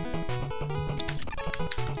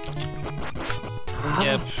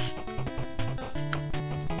 Yep.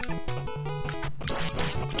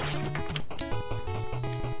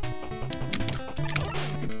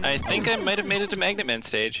 I think I might have made it to Magnet Man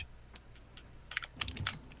stage.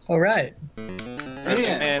 Alright.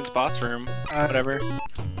 Magnet Man's boss room, whatever.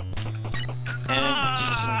 And...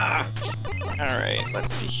 Alright,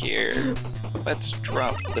 let's see here. Let's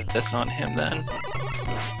drop this on him then.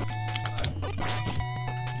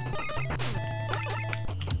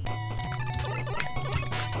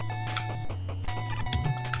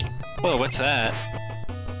 Whoa, what's that?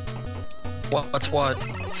 What's what?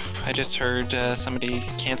 I just heard somebody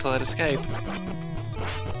cancel out of Skype.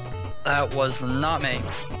 That was not me.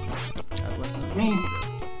 That was not Me.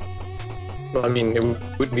 Well, I mean, it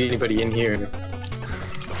wouldn't be anybody in here.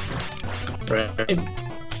 Right?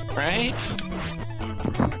 Right?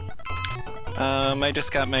 I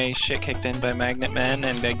just got my shit kicked in by Magnet Man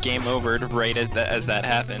and game overed right as that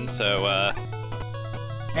happened, so,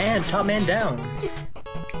 And Top Man down.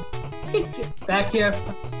 Back here.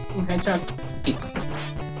 Headshot.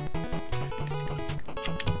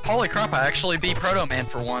 Holy crap, I actually beat Proto Man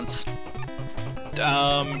for once.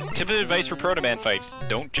 tip of advice for Proto Man fights,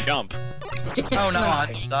 don't jump. Oh no,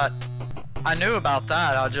 I knew about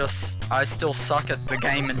that, I still suck at the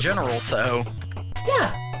game in general, so...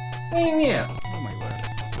 Yeah. Same here. Oh my word.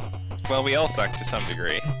 Well, we all suck to some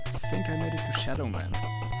degree. I think I made it to Shadow Man.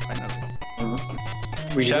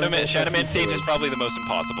 Finally. Shadow Man stage is probably the most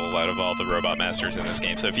impossible out of all the Robot Masters in this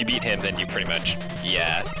game. So if you beat him, then you pretty much,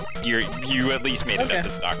 yeah, you at least made it up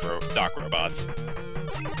to Doc Robots.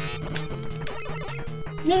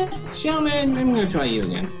 Yeah, Shadow Man, I'm gonna try you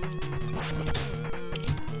again.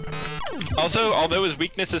 Also, although his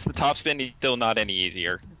weakness is the top spin, he's still not any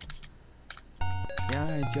easier.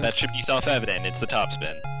 Yeah, that should be self-evident. It's the top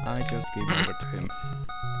spin. I just gave it over to him.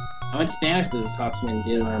 How much damage does the top spin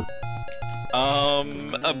do to him?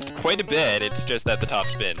 Quite a bit. It's just that the top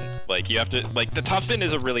spin, like, you have to, like, the top spin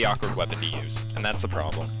is a really awkward weapon to use, and that's the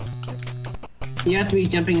problem. You have to be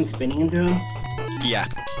jumping and spinning into him? Yeah.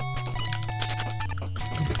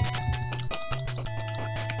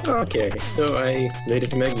 Okay, so I made it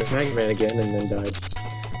to Mega Man again and then died.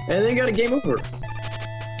 And then got a game over.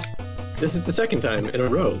 This is the second time in a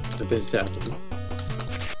row that this has happened.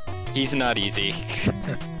 He's not easy.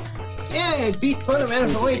 Yeah, I beat Spider-Man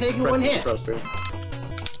for only taking one hit.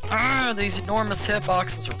 Ah, these enormous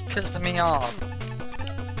hitboxes are pissing me off.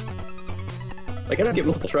 I gotta get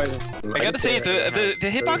multiple tries. I gotta say, the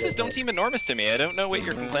hitboxes don't seem enormous to me. I don't know what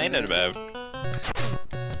you're complaining about.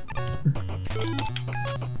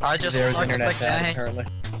 I just There's suck internet at the bad, game. apparently.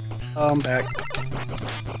 Oh, I'm back.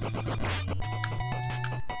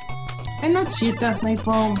 I'm not cheap, that's my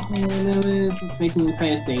fault. It's making me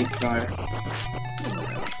play a stage star.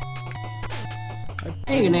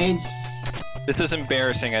 Hey, grenades. This is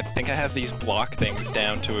embarrassing. I think I have these block things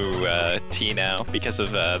down to T now because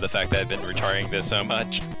of the fact that I've been retiring this so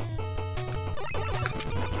much.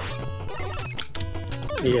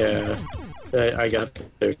 Yeah, I got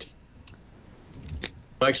there.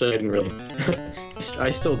 Actually, I didn't really.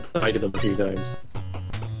 I still died to them a few times.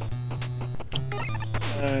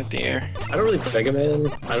 Oh dear. I don't really play Mega Man.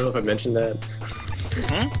 I don't know if I mentioned that.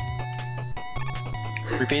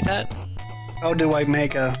 Repeat that? How do I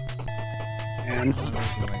make a... Man. I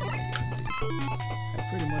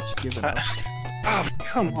pretty much given up. Oh,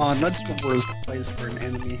 come on, that's the worst place for an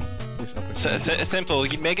enemy. Simple.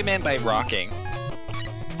 You Mega Man by rocking.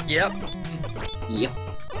 Yep. Yep.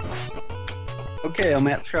 Okay, I'm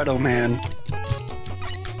at Shadow Man.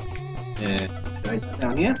 Right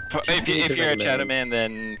down here. If you're a Shadow Man,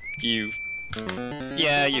 then you...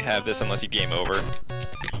 Yeah, you have this unless you game over.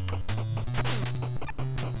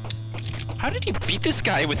 How did you beat this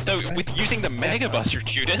guy with using the Mega Buster,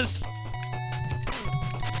 Judas?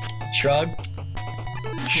 Shrug.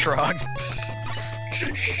 Shrug.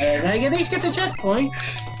 I get the checkpoint.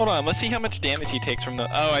 Hold on, let's see how much damage he takes from the...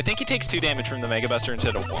 Oh, I think he takes 2 damage from the Mega Buster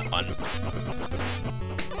instead of 1.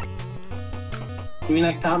 You mean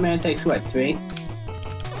like Top Man takes what, 3?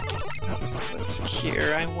 Let's see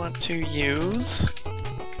here, I want to use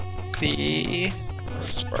the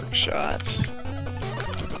Spark Shot.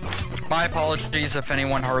 My apologies if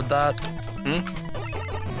anyone heard that.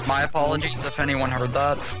 My apologies if anyone heard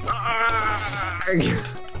that.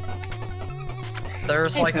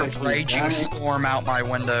 There's like a raging storm out my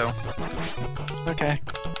window. Okay.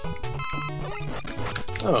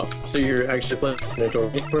 Oh, so you're actually playing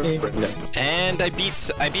for me? No. And I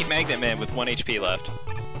beat Magnet Man with 1 HP left.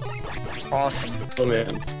 Awesome. Oh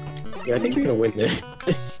man. Yeah, I think you're gonna win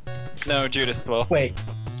this. No, Judith will. Wait.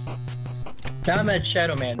 Now I'm at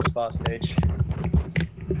Shadow Man's boss stage.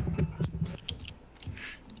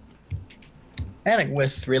 Panic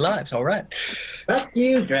with 3 lives, alright. Fuck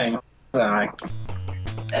you, Dragon. Sorry.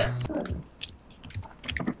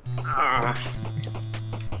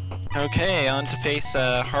 Okay, on to face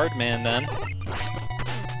Hardman then.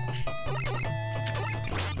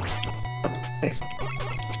 Thanks.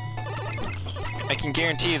 I can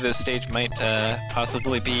guarantee this stage might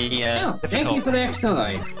possibly be Oh, thank difficult. you for the extra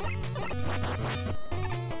life.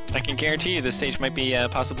 I can guarantee you this stage might be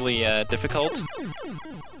possibly difficult.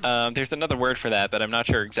 There's another word for that, but I'm not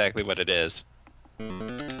sure exactly what it is.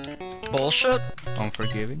 Bullshit.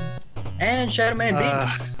 Unforgiving. And Shadow Man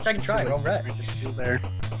beat. Second try, alright. Still there.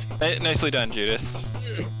 Nicely done, Judas.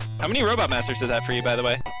 How many Robot Masters is that for you, by the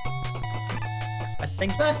way? I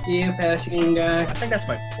think Fuck you, Passion guy. I think that's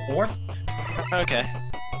my 4th. Okay.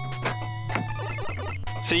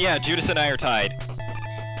 So yeah, Judas and I are tied.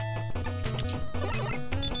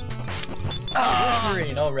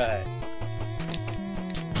 Green, alright.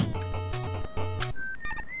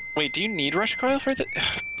 Wait, do you need Rush Coil for the...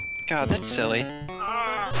 God, that's silly.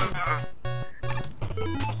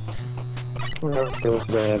 What else do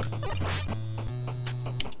I have?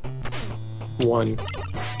 1.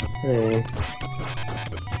 Hey.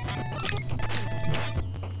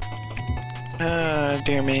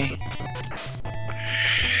 Dear me.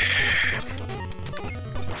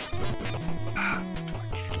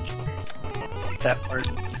 that part.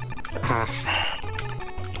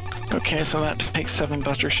 Okay, so that takes 7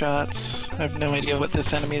 buster shots. I have no idea what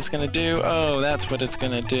this enemy is gonna do. Oh, that's what it's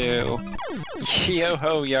gonna do. Yo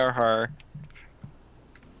ho, yarhar.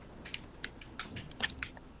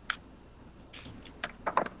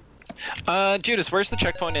 Judas, where's the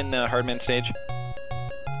checkpoint in Hardman stage?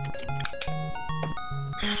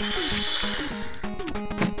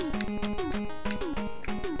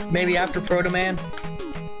 Maybe after Proto Man?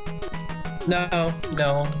 No.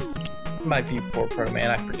 Might be before Proto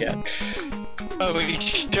Man, I forget. Oh, he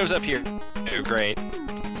shows up here. Oh, great.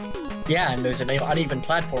 Yeah, and there's an uneven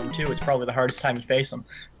platform too. It's probably the hardest time you face him.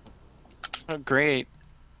 Oh, great.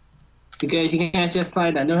 Because you can't just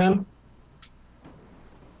slide under him.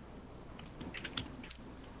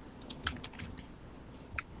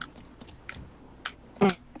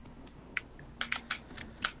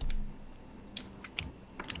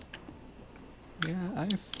 Yeah, I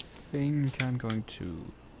think I'm going to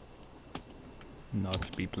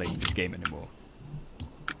not be playing this game anymore.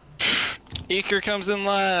 Eaker comes in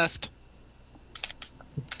last.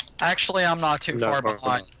 Actually, I'm not too far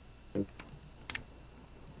behind.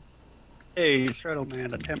 Hey, Shadow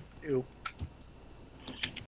Man, attempt 2.